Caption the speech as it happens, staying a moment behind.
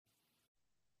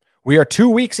We are 2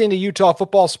 weeks into Utah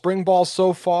football spring ball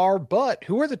so far, but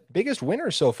who are the biggest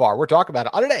winners so far? We're talking about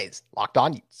it on today's Locked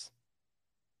On Utes.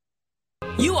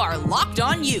 You are Locked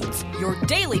On Utes, your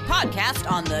daily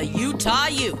podcast on the Utah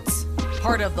Utes.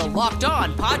 Part of the Locked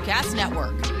On Podcast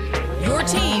Network. Your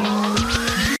team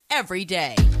every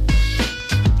day.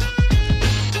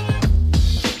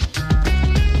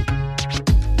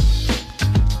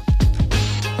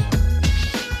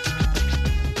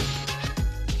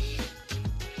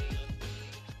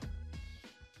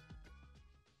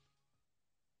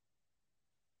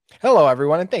 Hello,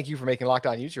 everyone, and thank you for making Locked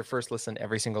On Utes your first listen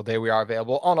every single day. We are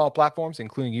available on all platforms,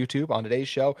 including YouTube. On today's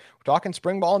show, we're talking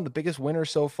spring ball and the biggest winner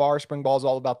so far. Spring ball is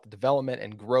all about the development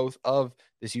and growth of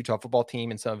this Utah football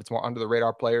team and some of its more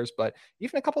under-the-radar players, but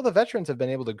even a couple of the veterans have been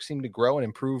able to seem to grow and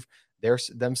improve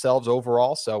themselves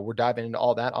overall. So we're diving into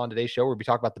all that on today's show. We'll be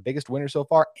talking about the biggest winner so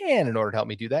far, and in order to help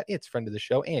me do that, it's friend of the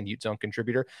show and Ute Zone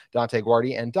contributor, Dante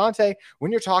Guardi. And Dante,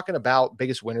 when you're talking about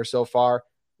biggest winner so far,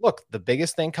 look, the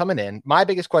biggest thing coming in, my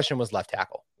biggest question was left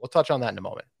tackle. We'll touch on that in a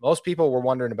moment. Most people were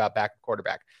wondering about backup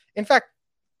quarterback. In fact,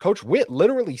 Coach Witt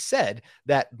literally said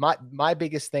that my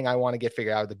biggest thing I want to get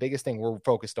figured out, the biggest thing we're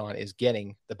focused on is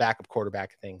getting the backup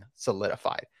quarterback thing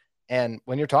solidified. And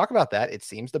when you're talking about that, it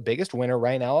seems the biggest winner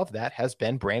right now of that has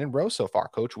been Brandon Rose so far.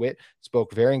 Coach Witt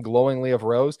spoke very glowingly of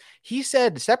Rose. He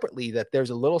said separately that there's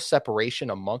a little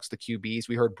separation amongst the QBs.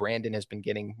 We heard Brandon has been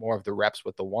getting more of the reps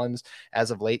with the ones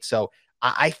as of late. So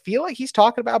I feel like he's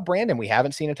talking about Brandon. We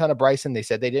haven't seen a ton of Bryson. They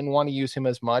said they didn't want to use him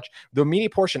as much. The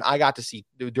media portion I got to see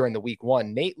during the week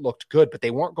one, Nate looked good, but they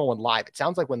weren't going live. It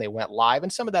sounds like when they went live,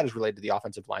 and some of that is related to the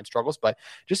offensive line struggles, but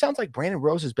just sounds like Brandon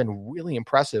Rose has been really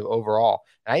impressive overall.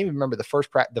 And I even remember the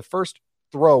first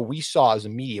throw we saw as a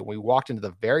media when we walked into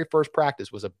the very first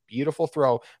practice was a beautiful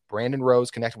throw. Brandon Rose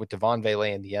connected with Devon Vele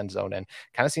in the end zone, and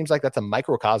kind of seems like that's a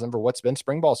microcosm for what's been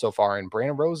spring ball so far. And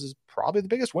Brandon Rose is probably the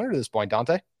biggest winner to this point,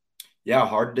 Dante. Yeah,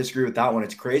 hard to disagree with that one.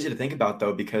 It's crazy to think about,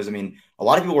 though, because, a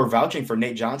lot of people were vouching for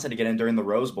Nate Johnson to get in during the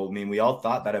Rose Bowl. We all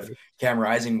thought that if Cam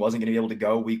Rising wasn't going to be able to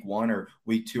go week one or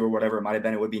week two or whatever it might have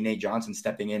been, it would be Nate Johnson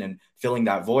stepping in and filling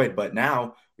that void. But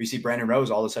now we see Brandon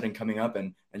Rose all of a sudden coming up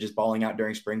and just balling out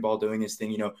during spring ball, doing his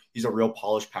thing. He's a real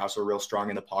polished passer, real strong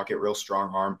in the pocket, real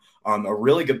strong arm, a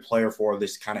really good player for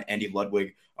this kind of Andy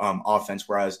Ludwig offense,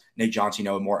 whereas Nate Johnson,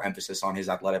 more emphasis on his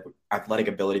athletic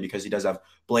ability because he does have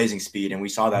blazing speed. And we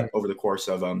saw that over the course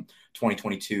of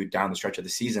 2022 down the stretch of the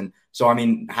season. So,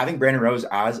 having Brandon Rose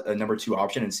as a number two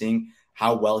option and seeing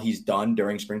how well he's done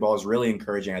during spring ball is really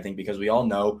encouraging, I think, because we all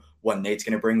know what Nate's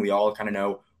going to bring. We all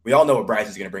know what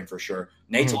Bryson's going to bring for sure.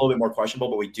 Nate's a little bit more questionable,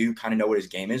 but we do kind of know what his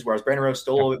game is, whereas Brandon Rose is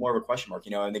still a little bit more of a question mark.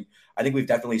 I think we've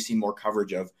definitely seen more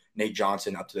coverage of Nate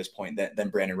Johnson up to this point than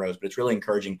Brandon Rose, but it's really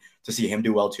encouraging to see him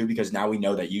do well too, because now we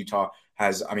know that Utah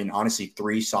has, honestly,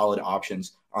 three solid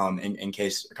options in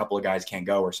case a couple of guys can't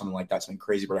go or something like that, something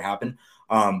crazy were to happen.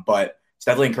 But it's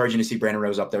definitely encouraging to see Brandon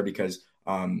Rose up there because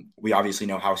we obviously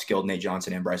know how skilled Nate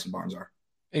Johnson and Bryson Barnes are.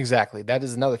 Exactly. That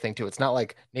is another thing, too. It's not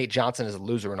like Nate Johnson is a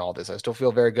loser in all this. I still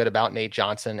feel very good about Nate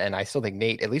Johnson, and I still think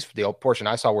Nate, at least for the portion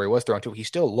I saw where he was thrown to, he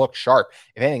still looked sharp.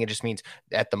 If anything, it just means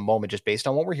at the moment, just based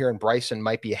on what we're hearing, Bryson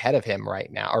might be ahead of him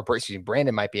right now, or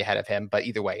Brandon might be ahead of him. But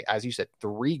either way, as you said,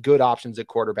 three good options at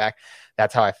quarterback.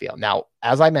 That's how I feel. Now,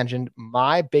 as I mentioned,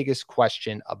 my biggest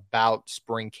question about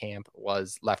spring camp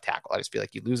was left tackle. I just feel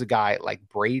like you lose a guy like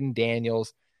Braden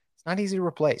Daniels. It's not easy to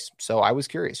replace. So I was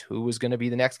curious who was going to be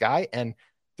the next guy. And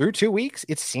through 2 weeks,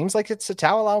 it seems like it's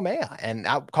Sataoa Laumea, and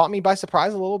that caught me by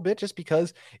surprise a little bit just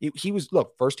because he was,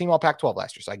 first team all Pac-12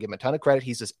 last year, so I give him a ton of credit.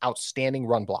 He's this outstanding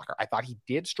run blocker. I thought he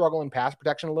did struggle in pass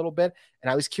protection a little bit, and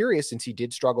I was curious since he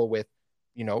did struggle with,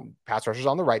 pass rushers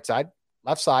on the right side,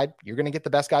 left side, you're going to get the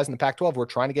best guys in the Pac-12 who are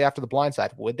trying to get after the blind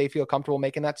side. Would they feel comfortable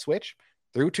making that switch?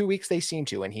 Through 2 weeks, they seem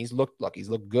to, and he's looked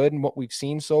good in what we've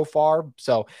seen so far.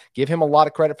 So give him a lot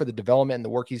of credit for the development and the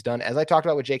work he's done. As I talked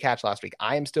about with Jake Hatch last week,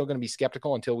 I am still going to be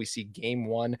skeptical until we see game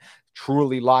one,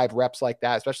 truly live reps like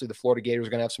that, especially the Florida Gators are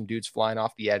going to have some dudes flying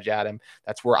off the edge at him.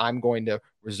 That's where I'm going to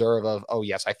reserve of, oh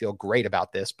yes, I feel great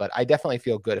about this, but I definitely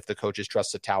feel good if the coaches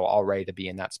trust Sataoa already to be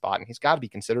in that spot, and he's got to be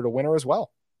considered a winner as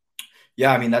well.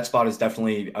 Yeah, that spot is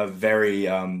definitely a very,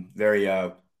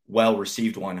 very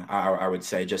well-received one, I would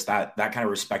say. Just that kind of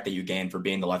respect that you gain for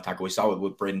being the left tackle. We saw it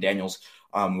with Braden Daniels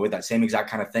with that same exact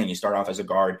kind of thing. He started off as a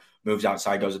guard, moves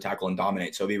outside, goes to tackle, and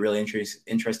dominates. So it'd be really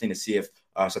interesting to see if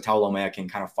Sataoa Laumea can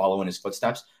kind of follow in his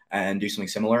footsteps and do something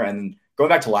similar. And going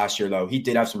back to last year, though, he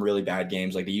did have some really bad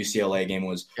games. Like the UCLA game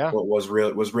was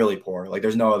really poor. Like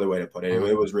there's no other way to put it.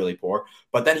 It was really poor.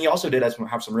 But then he also did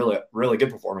have some really, really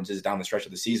good performances down the stretch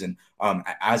of the season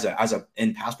as a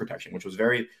in pass protection, which was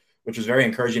very, which was very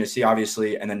encouraging to see,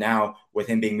 obviously. And then now with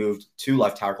him being moved to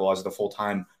left tackle as the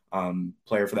full-time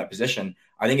player for that position,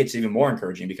 I think it's even more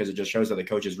encouraging because it just shows that the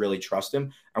coaches really trust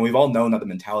him. And we've all known that the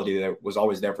mentality that was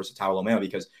always there for Sataoa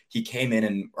because he came in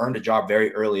and earned a job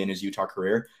very early in his Utah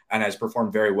career and has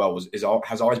performed very well,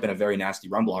 has always been a very nasty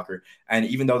run blocker. And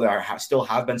even though there still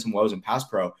have been some woes in pass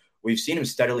pro, we've seen him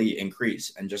steadily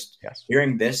increase. And just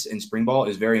hearing this in spring ball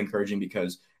is very encouraging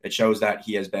because it shows that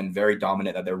he has been very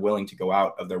dominant, that they're willing to go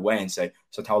out of their way and say,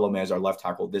 Sataoa is our left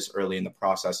tackle this early in the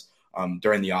process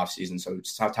during the offseason. So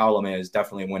Sataoa is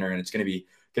definitely a winner, and it's going to be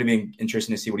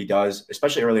interesting to see what he does,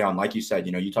 especially early on. Like you said,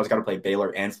 Utah's got to play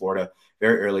Baylor and Florida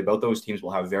very early. Both those teams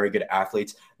will have very good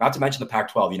athletes, not to mention the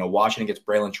Pac-12. Washington gets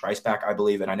Braylon Trice back, I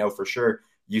believe, and I know for sure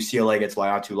UCLA gets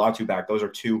Laiatu back. Those are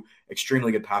two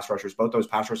extremely good pass rushers. Both those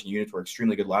pass rushing units were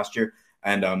extremely good last year,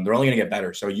 and they're only going to get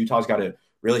better. So Utah's got to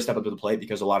really step up to the plate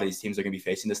because a lot of these teams they're going to be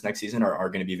facing this next season are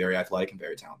going to be very athletic and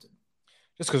very talented.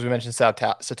 Just because we mentioned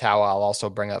Sataoa, I'll also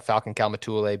bring up Falcon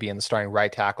Kalmatule being the starting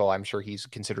right tackle. I'm sure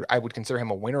I would consider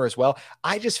him a winner as well.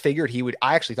 I just figured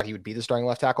I actually thought he would be the starting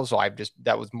left tackle. So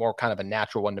that was more kind of a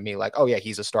natural one to me. Like, oh yeah,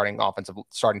 he's a starting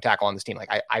tackle on this team.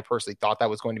 Like I personally thought that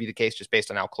was going to be the case just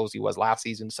based on how close he was last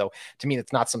season. So to me,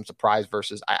 it's not some surprise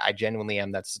versus I genuinely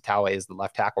am that Sataoa is the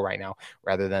left tackle right now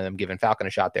rather than them giving Falcon a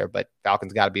shot there. But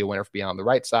Falcon's got to be a winner for being on the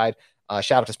right side.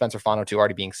 Shout out to Spencer Fano too,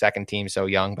 already being second team, so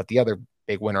young. But the other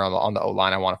big winner on the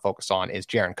O-line I want to focus on is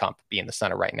Jaron Kump being the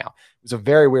center right now. It was a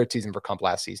very weird season for Kump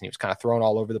last season. He was kind of thrown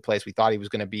all over the place. We thought he was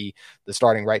going to be the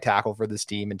starting right tackle for this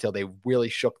team until they really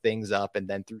shook things up and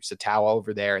then threw Sataoa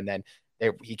over there. And then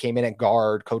he came in at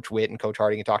guard. Coach Witt and Coach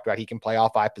Harding talked about he can play all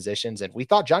 5 positions. And we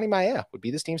thought Johnny Maea would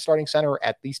be this team's starting center,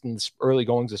 at least in the early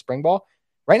goings of spring ball.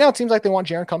 Right now, it seems like they want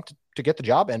Jaron Kump to get the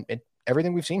job. And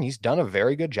everything we've seen, he's done a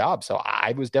very good job. So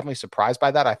I was definitely surprised by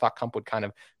that. I thought Kump would kind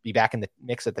of be back in the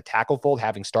mix at the tackle fold,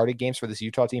 having started games for this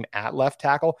Utah team at left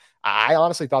tackle. I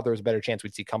honestly thought there was a better chance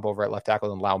we'd see Kump over at left tackle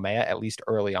than Laumea, at least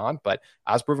early on, but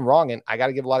I was proven wrong. And I got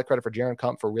to give a lot of credit for Jaron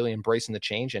Kump for really embracing the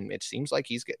change. And it seems like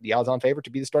he's the odds on favorite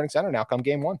to be the starting center now come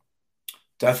game 1.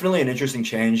 Definitely an interesting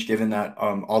change given that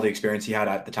all the experience he had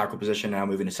at the tackle position, now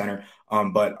moving to center.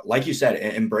 But like you said,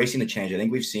 embracing the change. I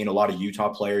think we've seen a lot of Utah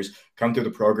players come through the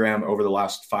program over the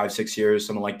last 5-6 years,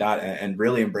 something like that, and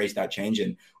really embrace that change.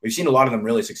 And we've seen a lot of them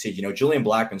really succeed. Julian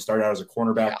Blackman started out as a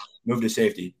cornerback, moved to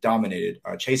safety, dominated.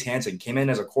 Chase Hansen came in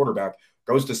as a quarterback,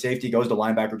 goes to safety, goes to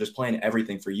linebacker, just playing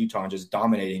everything for Utah and just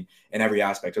dominating in every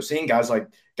aspect. So seeing guys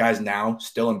now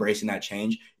still embracing that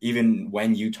change, even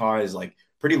when Utah is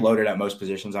pretty loaded at most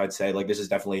positions, I'd say. This is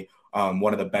definitely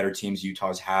one of the better teams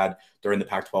Utah's had during the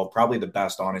Pac-12, probably the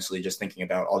best, honestly, just thinking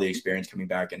about all the experience coming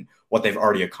back and what they've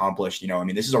already accomplished.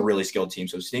 This is a really skilled team.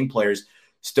 So seeing players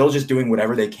still just doing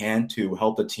whatever they can to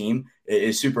help the team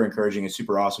is super encouraging and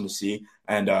super awesome to see.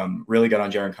 And really good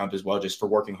on Jaron Kump as well, just for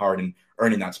working hard and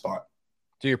earning that spot.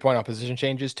 To your point on position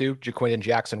changes too, Jaquindon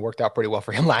Jackson worked out pretty well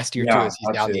for him last year too. As he's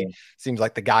now seems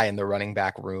like the guy in the running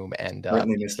back room, and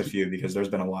certainly missed a few because there's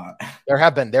been a lot. There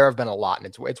have been a lot, and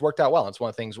it's worked out well. It's one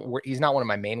of the things he's not one of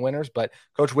my main winners, but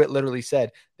Coach Witt literally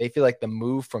said they feel like the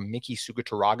move from Miki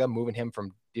Suguturaga, moving him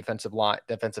from defensive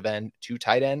end to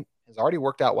tight end, has already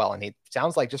worked out well. And it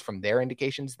sounds like just from their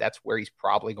indications, that's where he's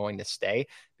probably going to stay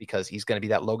because he's going to be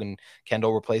that Logan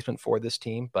Kendall replacement for this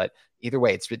team. But either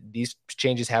way, these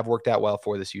changes have worked out well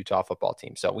for this Utah football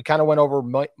team. So we kind of went over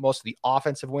most of the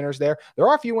offensive winners there. There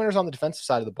are a few winners on the defensive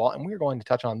side of the ball, and we're going to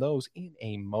touch on those in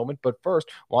a moment. But first,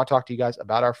 I want to talk to you guys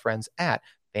about our friends at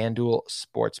FanDuel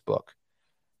Sportsbook.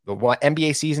 The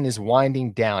NBA season is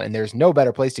winding down, and there's no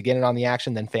better place to get in on the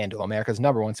action than FanDuel, America's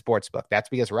 #1 sportsbook. That's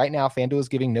because right now, FanDuel is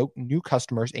giving new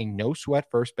customers a no-sweat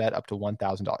first bet up to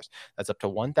 $1,000. That's up to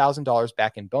 $1,000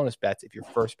 back in bonus bets if your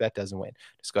first bet doesn't win.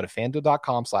 Just go to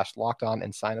FanDuel.com/lockedon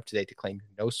and sign up today to claim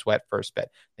your no-sweat first bet.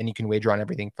 Then you can wager on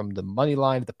everything from the money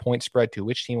line to the point spread to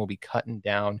which team will be cutting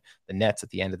down the nets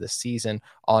at the end of the season.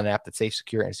 All in an app that's safe,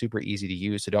 secure, and super easy to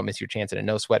use, so don't miss your chance at a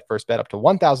no-sweat first bet up to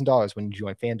 $1,000 when you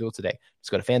join FanDuel today. Just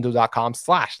go to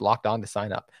FanDuel.com/lockedon to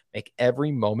sign up. Make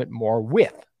every moment more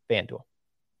with FanDuel. All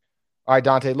right,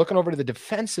 Dante, looking over to the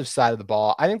defensive side of the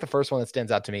ball, I think the first one that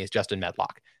stands out to me is Justin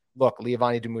Medlock. Look,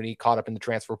 Leavani Damuni caught up in the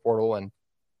transfer portal and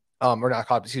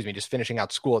just finishing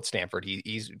out school at Stanford.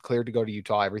 He's cleared to go to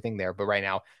Utah, everything there. But right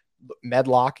now,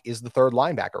 Medlock is the third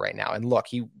linebacker right now. And look,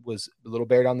 he was a little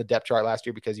buried on the depth chart last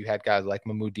year because you had guys like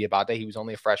Mahmoud Diabate. He was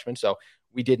only a freshman, so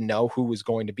we didn't know who was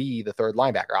going to be the third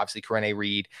linebacker. Obviously, Karene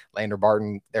Reed, Lander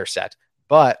Barton, they're set.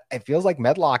 But it feels like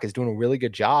Medlock is doing a really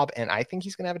good job, and I think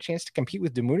he's going to have a chance to compete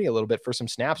with Damouni a little bit for some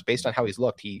snaps based on how he's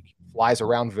looked. He flies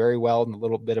around very well in the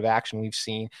little bit of action we've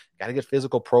seen. Got a good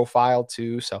physical profile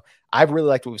too. So I've really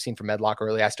liked what we've seen from Medlock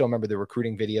early. I still remember the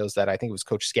recruiting videos that I think it was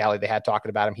Coach Scally they had talking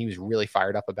about him. He was really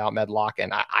fired up about Medlock,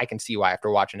 and I can see why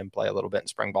after watching him play a little bit in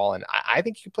spring ball. And I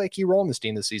think he can play a key role in this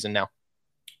team this season now.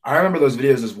 I remember those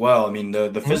videos as well. I mean,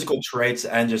 the physical traits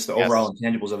and just the overall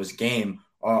intangibles of his game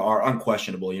are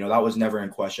unquestionable. That was never in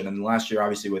question. And last year,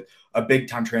 obviously, with a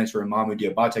big-time transfer in Mamu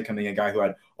Diabate coming in, a guy who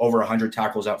had over 100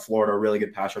 tackles at Florida, really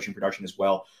good pass rushing production as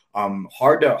well.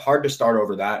 Hard to start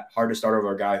over that. Hard to start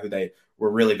over a guy who they were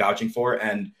really vouching for.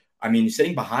 And, I mean,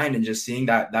 sitting behind and just seeing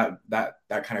that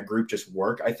kind of group just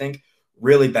work, I think,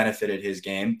 really benefited his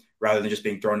game rather than just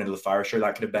being thrown into the fire. Sure,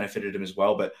 that could have benefited him as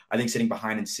well. But I think sitting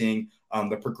behind and seeing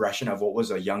the progression of what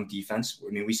was a young defense. I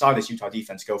mean, we saw this Utah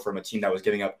defense go from a team that was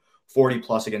giving up 40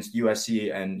 plus against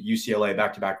USC and UCLA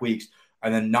back-to-back weeks,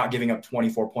 and then not giving up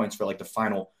 24 points for like the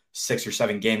final 6 or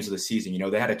 7 games of the season.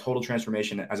 They had a total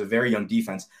transformation as a very young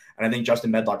defense. And I think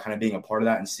Justin Medlock kind of being a part of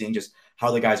that and seeing just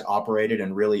how the guys operated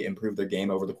and really improved their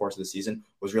game over the course of the season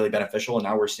was really beneficial. And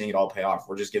now we're seeing it all pay off.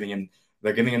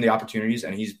 They're giving him the opportunities,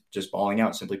 and he's just balling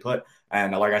out, simply put.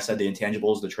 And like I said, the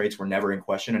intangibles, the traits were never in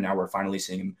question. And now we're finally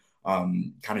seeing him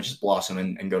kind of just blossom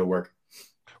and go to work.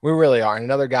 We really are. And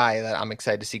another guy that I'm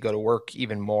excited to see go to work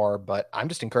even more, but I'm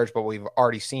just encouraged by what we've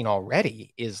already seen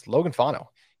already, is Logan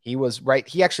Fano. He was right.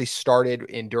 He actually started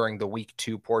during the week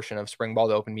 2 portion of spring ball,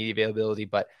 the open media availability,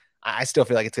 but I still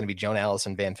feel like it's going to be Jonah Ellis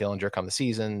and Van Fillinger come the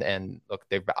season. And look,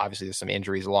 there's some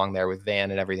injuries along there with Van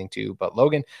and everything too, but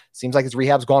Logan seems like his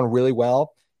rehab's gone really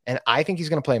well. And I think he's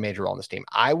going to play a major role in this team.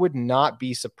 I would not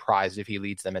be surprised if he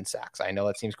leads them in sacks. I know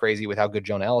that seems crazy with how good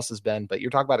Jonah Ellis has been, but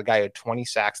you're talking about a guy who had 20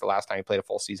 sacks the last time he played a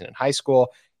full season in high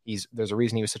school. There's a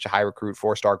reason he was such a high recruit,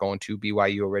 4-star going to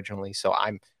BYU originally. So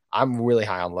I'm really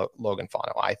high on Logan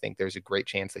Fano. I think there's a great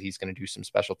chance that he's going to do some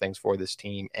special things for this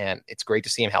team. And it's great to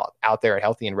see him out there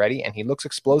healthy and ready. And he looks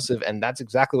explosive. And that's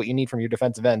exactly what you need from your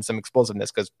defensive end, some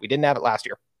explosiveness, because we didn't have it last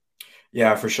year.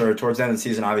 Yeah, for sure. Towards the end of the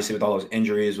season, obviously, with all those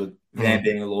injuries, with Van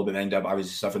being a little bit banged up,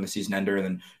 obviously suffering the season ender, and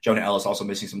then Jonah Ellis also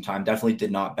missing some time, definitely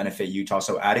did not benefit Utah.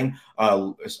 So adding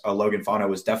Logan Fano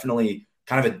was definitely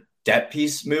kind of a depth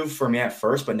piece move for me at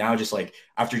first, but now just like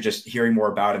after just hearing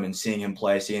more about him and seeing him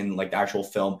play, seeing like the actual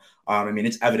film, I mean,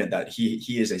 it's evident that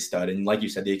he is a stud. And like you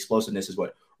said, the explosiveness is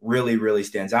what really, really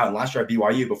stands out. And last year at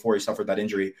BYU, before he suffered that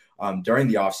injury during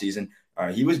the offseason,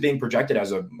 he was being projected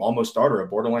as a almost starter, a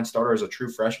borderline starter as a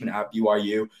true freshman at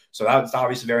BYU. So that's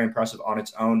obviously very impressive on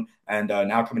its own. And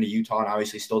now coming to Utah and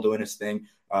obviously still doing his thing.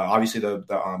 Obviously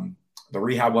the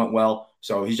rehab went well.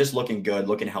 So he's just looking good,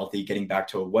 looking healthy, getting back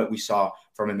to what we saw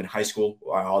from him in high school,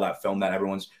 all that film that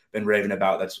everyone's been raving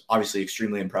about. That's obviously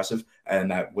extremely impressive, and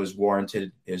that was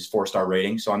warranted his 4-star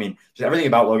rating. So, I mean, just everything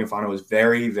about Logan Fano was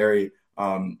very, very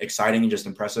exciting and just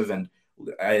impressive. And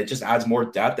it just adds more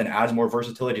depth and adds more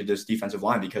versatility to this defensive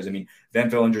line because, I mean, Van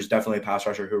Fillinger is definitely a pass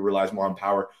rusher who relies more on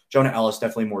power. Jonah Ellis,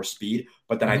 definitely more speed.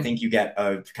 But then I think you get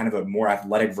a kind of a more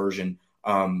athletic version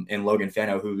in Logan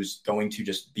Fano, who's going to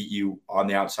just beat you on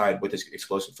the outside with his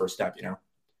explosive first step,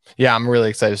 Yeah, I'm really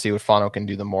excited to see what Fano can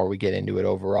do the more we get into it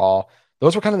overall.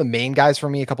 Those were kind of the main guys for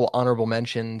me. A couple of honorable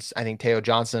mentions. I think Teo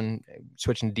Johnson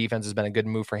switching to defense has been a good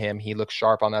move for him. He looks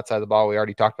sharp on that side of the ball. We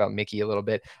already talked about Mickey a little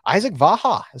bit. Isaac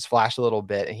Vaha has flashed a little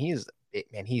bit, and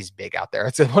he's big out there.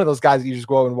 It's one of those guys that you just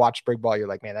go and watch spring ball. You're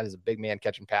like, man, that is a big man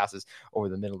catching passes over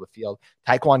the middle of the field.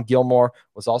 Taekwon Gilmore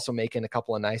was also making a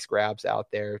couple of nice grabs out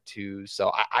there too.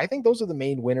 So I think those are the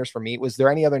main winners for me. Was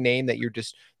there any other name that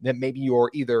that maybe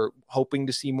you're either hoping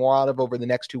to see more out of over the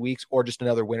next 2 weeks, or just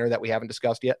another winner that we haven't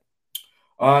discussed yet?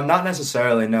 Not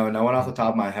necessarily. No one off the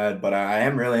top of my head, but I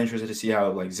am really interested to see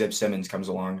how like Zip Simmons comes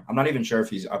along. I'm not even sure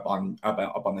if he's up on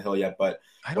the hill yet, but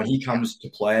when he comes to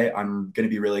play, I'm going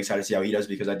to be really excited to see how he does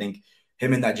because I think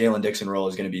him in that Jalen Dixon role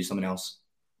is going to be something else.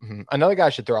 Mm-hmm. Another guy I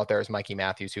should throw out there is Mikey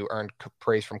Matthews, who earned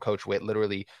praise from Coach Witt,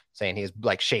 literally saying he has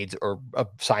like shades or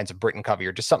signs of Britton Covey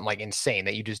or just something like insane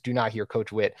that you just do not hear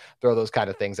Coach Witt throw those kind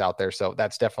of things out there. So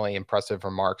that's definitely impressive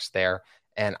remarks there.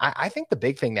 And I think the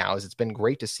big thing now is it's been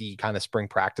great to see kind of spring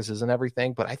practices and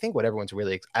everything. But I think what everyone's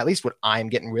really, at least what I'm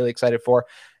getting really excited for,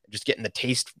 just getting the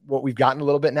taste, what we've gotten a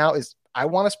little bit now is I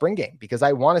want a spring game because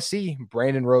I want to see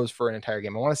Brandon Rose for an entire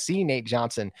game. I want to see Nate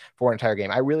Johnson for an entire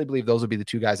game. I really believe those will be the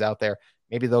two guys out there.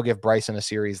 Maybe they'll give Bryson a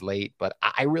series late, but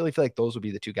I really feel like those will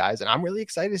be the two guys. And I'm really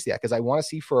excited to see that because I want to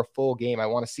see for a full game. I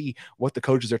want to see what the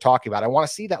coaches are talking about. I want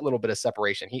to see that little bit of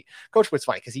separation. Coach Witt's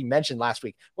funny because he mentioned last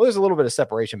week, well, there's a little bit of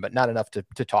separation, but not enough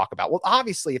to talk about. Well,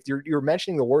 obviously, if you're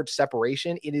mentioning the word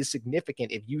separation, it is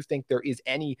significant if you think there is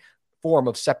any form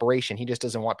of separation. He just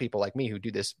doesn't want people like me who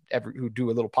do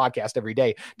a little podcast every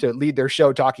day to lead their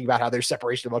show talking about how there's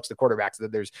separation amongst the quarterbacks,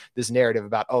 that there's this narrative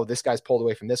about, oh, this guy's pulled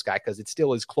away from this guy, because it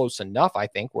still is close enough, I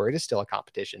think, where it is still a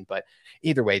competition. But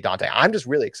either way, Dante, I'm just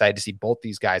really excited to see both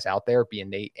these guys out there, being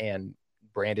Nate and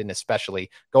Brandon especially,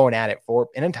 going at it for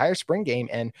an entire spring game.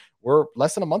 And we're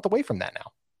less than a month away from that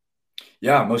now.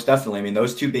 Yeah, most definitely. I mean,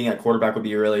 those two being at quarterback would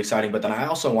be really exciting, but then I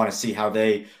also want to see how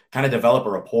they kind of develop a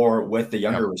rapport with the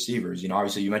younger receivers.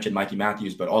 Obviously you mentioned Mikey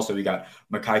Matthews, but also we got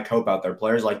Makai Cope out there,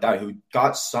 players like that who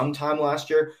got some time last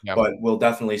year, but we'll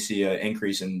definitely see an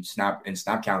increase in snap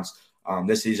counts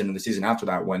this season and the season after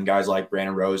that, when guys like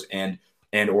Brandon Rose and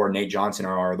or Nate Johnson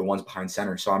are the ones behind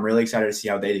center. So I'm really excited to see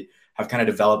how they have kind of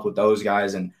developed with those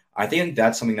guys. And I think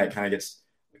that's something that kind of gets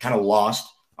kind of lost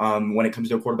when it comes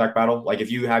to a quarterback battle. Like,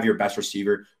 if you have your best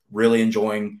receiver really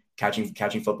enjoying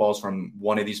catching footballs from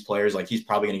one of these players, like, he's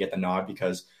probably going to get the nod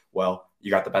because, well,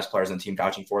 you got the best players on the team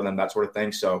vouching for them, that sort of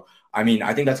thing. So, I mean,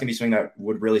 I think that's going to be something that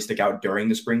would really stick out during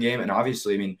the spring game. And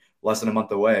obviously, I mean, less than a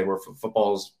month away, where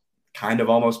football's kind of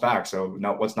almost back. So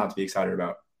what's not to be excited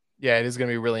about? Yeah, it is going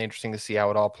to be really interesting to see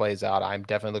how it all plays out. I'm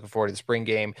definitely looking forward to the spring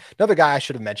game. Another guy I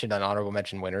should have mentioned on honorable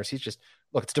mention winners.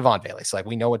 It's Devon Bailey. So, like,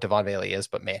 we know what Devon Bailey is,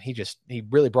 but man, he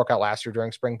really broke out last year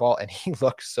during spring ball, and he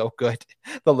looked so good.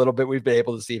 The little bit we've been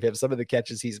able to see of him, some of the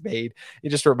catches he's made, it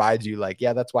just reminds you, like,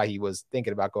 yeah, that's why he was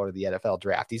thinking about going to the NFL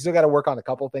draft. He's still got to work on a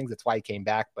couple of things. That's why he came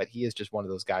back, but he is just one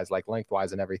of those guys, like,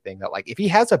 lengthwise and everything, that, like, if he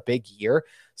has a big year,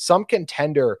 some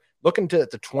contender looking to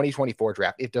the 2024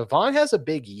 draft, if Devon has a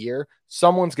big year,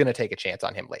 someone's going to take a chance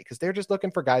on him late, because they're just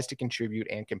looking for guys to contribute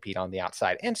and compete on the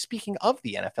outside. And speaking of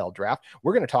the NFL draft,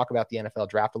 we're going to talk about the NFL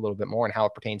draft a little bit more and how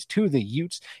it pertains to the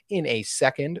Utes in a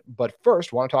second. But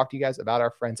first, I want to talk to you guys about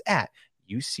our friends at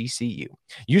UCCU.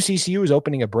 UCCU is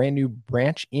opening a brand new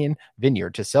branch in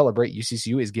Vineyard. To celebrate,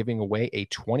 UCCU is giving away a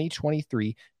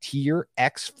 2023 Tier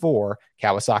X4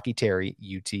 Kawasaki Terry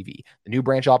UTV. The new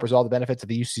branch offers all the benefits of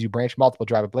the UCCU branch: multiple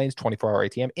driver lanes, 24-hour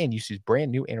ATM, and UCCU's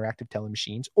brand new interactive telling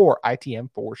machines, or ITM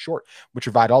for short, which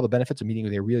provide all the benefits of meeting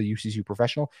with a real UCCU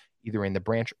professional, either in the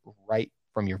branch right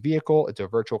from your vehicle. It's a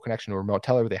virtual connection to a remote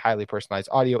teller with a highly personalized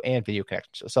audio and video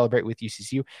connection. So celebrate with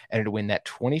UCCU and to win that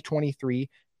 2023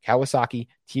 Kawasaki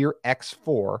Tier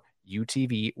X4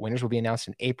 UTV. Winners will be announced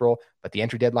in April, but the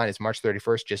entry deadline is March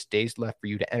 31st. Just days left for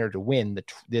you to enter to win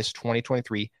this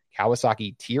 2023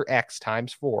 Kawasaki Tier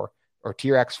X4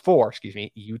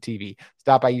 UTV.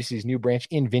 Stop by UCCU's new branch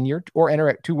in Vineyard or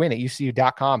enter to win at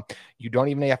UCCU.com. You don't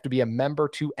even have to be a member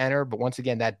to enter, but once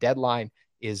again, that deadline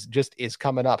is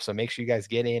coming up. So make sure you guys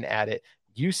get in at it.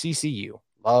 UCCU,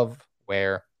 love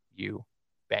where you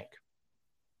bank.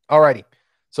 Alrighty.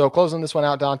 So closing this one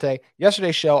out, Dante,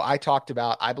 yesterday's show, I talked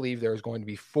about, I believe there's going to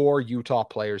be 4 Utah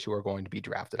players who are going to be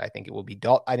drafted. I think it will be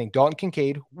Dalton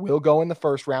Kincaid will go in the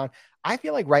first round. I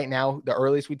feel like right now, the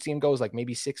earliest we'd see him go is like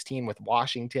maybe 16 with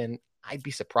Washington. I'd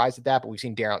be surprised at that, but we've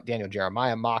seen Daniel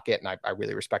Jeremiah mock it, and I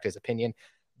really respect his opinion.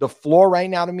 The floor right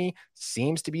now to me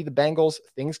seems to be the Bengals.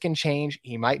 Things can change.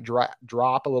 He might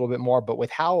drop a little bit more, but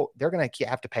with how they're going to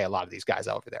have to pay a lot of these guys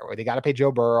over there, where they got to pay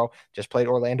Joe Burrow, just played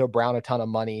Orlando Brown a ton of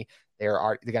money. They're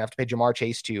going to have to pay Jamar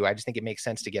Chase too. I just think it makes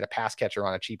sense to get a pass catcher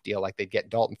on a cheap deal like they'd get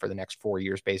Dalton for the next 4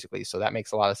 years, basically. So that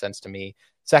makes a lot of sense to me.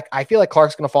 I feel like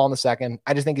Clark's going to fall in the second.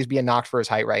 I just think he's being knocked for his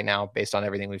height right now based on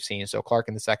everything we've seen. So Clark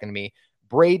in the second to me.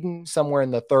 Braden somewhere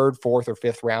in the 3rd, 4th, or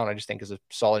 5th round, I just think is a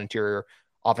solid interior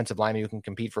offensive lineman who can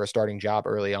compete for a starting job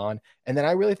early on. And then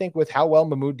I really think with how well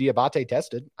Mahmoud Diabate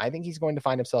tested, I think he's going to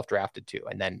find himself drafted too.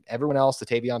 And then everyone else, the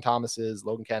Tavion Thomases,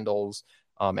 Logan Kendalls,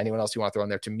 anyone else you want to throw in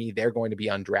there, to me, they're going to be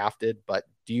undrafted. But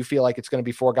do you feel like it's going to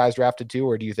be 4 guys drafted too,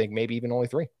 or do you think maybe even only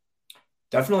 3?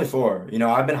 Definitely 4.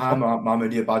 I've been high on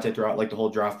Mahmoud Diabate throughout like the whole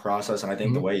draft process, and I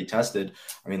think the way he tested,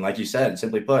 I mean, like you said,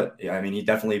 simply put, I mean, he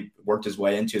definitely worked his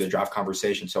way into the draft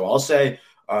conversation. So I'll say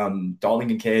Dalton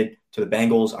Kincaid to the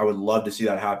Bengals. I would love to see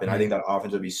that happen. I think that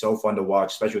offense would be so fun to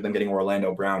watch, especially with them getting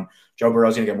Orlando Brown. Joe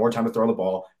Burrow's going to get more time to throw the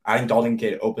ball. I think Dalton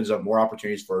Kincaid opens up more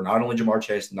opportunities for not only Jamar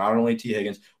Chase, not only T.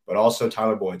 Higgins, but also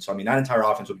Tyler Boyd. So, I mean, that entire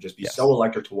offense would just be so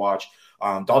electric to watch.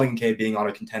 Dalton Kincaid being on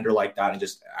a contender like that and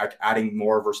just adding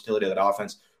more versatility to that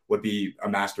offense would be a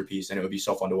masterpiece, and it would be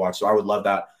so fun to watch. So I would love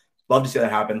that. Love to see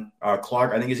that happen.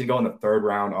 Clark, I think he's going to go in the 3rd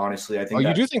round, honestly. I think.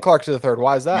 You do think Clark's to the 3rd?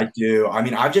 Why is that? I do. I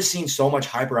mean, I've just seen so much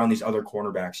hype around these other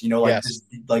cornerbacks.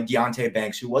 Like Deontay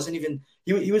Banks, who wasn't even –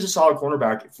 he was a solid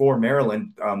cornerback for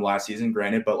Maryland last season,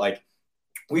 granted, but like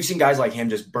we've seen guys like him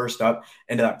just burst up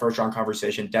into that first-round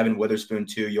conversation. Devin Witherspoon,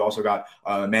 too. You also got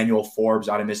Emmanuel Forbes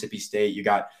out of Mississippi State. You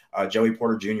got Joey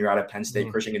Porter Jr. out of Penn State,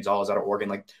 Christian Gonzalez out of Oregon.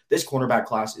 Like, this cornerback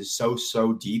class is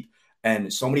so deep,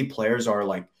 and so many players are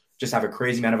like just have a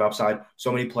crazy amount of upside.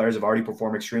 So many players have already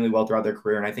performed extremely well throughout their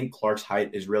career. And I think Clark's height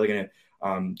is really going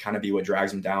to kind of be what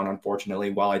drags him down,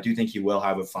 unfortunately. While I do think he will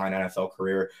have a fine NFL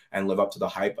career and live up to the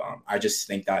hype, I just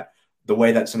think that the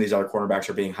way that some of these other cornerbacks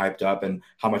are being hyped up and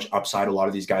how much upside a lot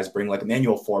of these guys bring, like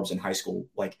Emmanuel Forbes in high school,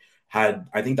 like had,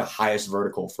 I think, the highest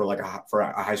vertical for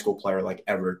a high school player like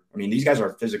ever. I mean, these guys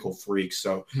are physical freaks.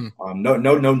 So no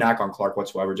knack on Clark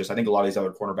whatsoever. Just I think a lot of these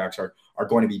other cornerbacks are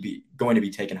going to be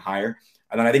taken higher.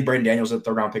 And then I think Braden Daniels is a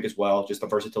third-round pick as well, just the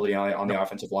versatility on the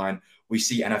offensive line. We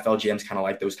see NFL GMs kind of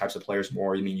like those types of players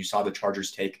more. I mean, you saw the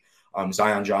Chargers take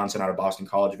Zion Johnson out of Boston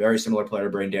College, very similar player to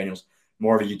Braden Daniels,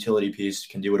 more of a utility piece,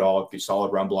 can do it all,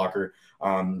 solid run blocker.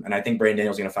 And I think Braden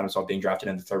Daniels is going to find himself being drafted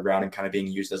in the third round and kind of being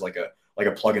used as like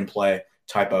a plug-and-play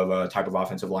type of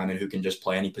offensive lineman who can just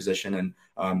play any position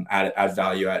and add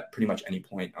value at pretty much any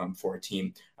point for a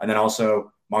team. And then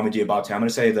also Mohamoud Diabate, I'm going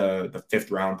to say the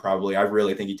fifth round probably. I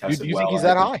really think he tested well. You think he's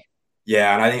that high?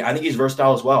 Yeah, and I think he's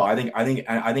versatile as well. I think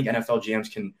NFL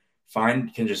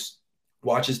GMs can just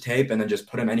watch his tape and then just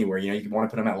put him anywhere. You know, you want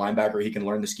to put him at linebacker. He can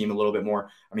learn the scheme a little bit more.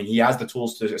 I mean, he has the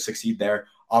tools to succeed there.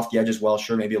 Off the edge as well,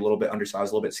 sure, maybe a little bit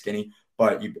undersized, a little bit skinny,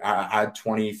 but you add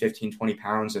 20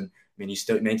 pounds, and I mean, he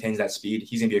still maintains that speed.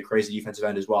 He's going to be a crazy defensive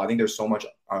end as well. I think there's so much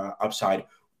upside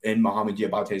in Mohamoud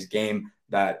Diabate's game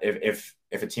that if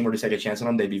a team were to take a chance on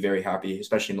him, they'd be very happy,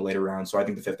 especially in the later rounds. So I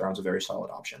think the fifth round is a very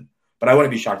solid option. But I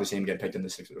wouldn't be shocked to see him get picked in the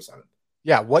sixth or seventh.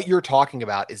 Yeah, what you're talking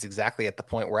about is exactly at the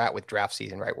point we're at with draft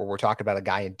season, right? Where we're talking about a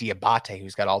guy in Diabate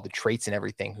who's got all the traits and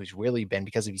everything, who's really been,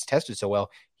 because he's tested so well,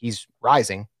 he's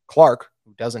rising. Clark,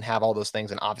 who doesn't have all those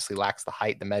things and obviously lacks the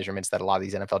height, the measurements that a lot of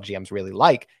these NFL GMs really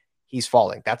like, he's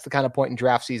falling. That's the kind of point in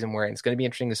draft season where it's going to be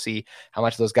interesting to see how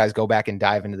much those guys go back and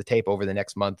dive into the tape over the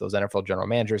next month, those NFL general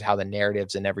managers, how the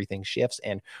narratives and everything shifts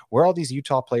and where all these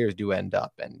Utah players do end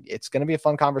up. And it's going to be a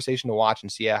fun conversation to watch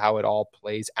and see how it all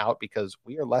plays out, because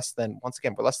we're less than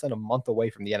a month away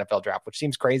from the NFL draft, which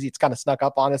seems crazy. It's kind of snuck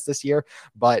up on us this year,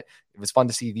 but it was fun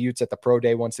to see the Utes at the pro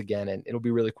day once again. And it'll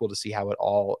be really cool to see how it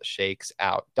all shakes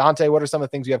out. Dante, what are some of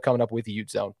the things you have coming up with the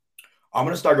Ute Zone? I'm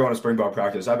going to start going to spring ball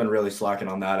practice. I've been really slacking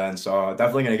on that end. So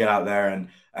definitely going to get out there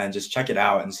and just check it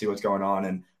out and see what's going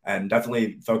on and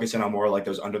definitely focusing on more like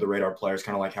those under the radar players,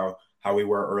 kind of like how we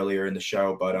were earlier in the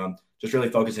show, but just really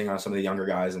focusing on some of the younger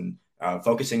guys and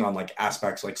focusing on like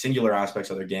aspects, like singular aspects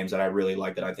of their games that I really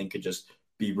like, that I think could just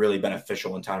be really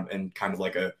beneficial in time and kind of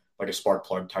like a spark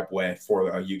plug type way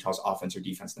for Utah's offense or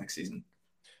defense next season.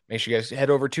 Make sure you guys head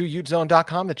over to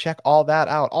utezone.com to check all that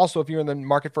out. Also, if you're in the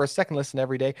market for a second listen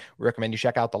every day, we recommend you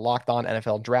check out the Locked On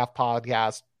NFL Draft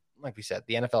podcast. Like we said,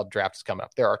 the NFL draft is coming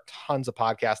up. There are tons of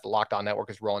podcasts the Locked On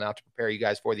Network is rolling out to prepare you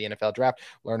guys for the NFL draft.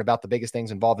 Learn about the biggest things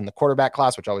involved in the quarterback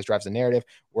class, which always drives the narrative.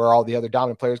 Where are all the other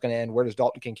dominant players going to end? Where does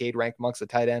Dalton Kincaid rank amongst the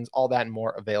tight ends? All that and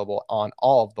more available on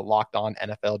all of the Locked On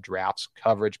NFL drafts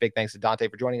coverage. Big thanks to Dante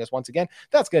for joining us once again.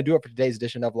 That's going to do it for today's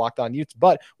edition of Locked On Utes,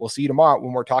 but we'll see you tomorrow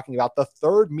when we're talking about the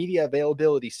third media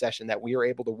availability session that we are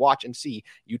able to watch and see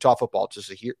Utah football. Just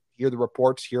to hear the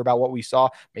reports, hear about what we saw.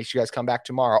 Make sure you guys come back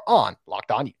tomorrow on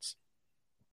Locked On Utes.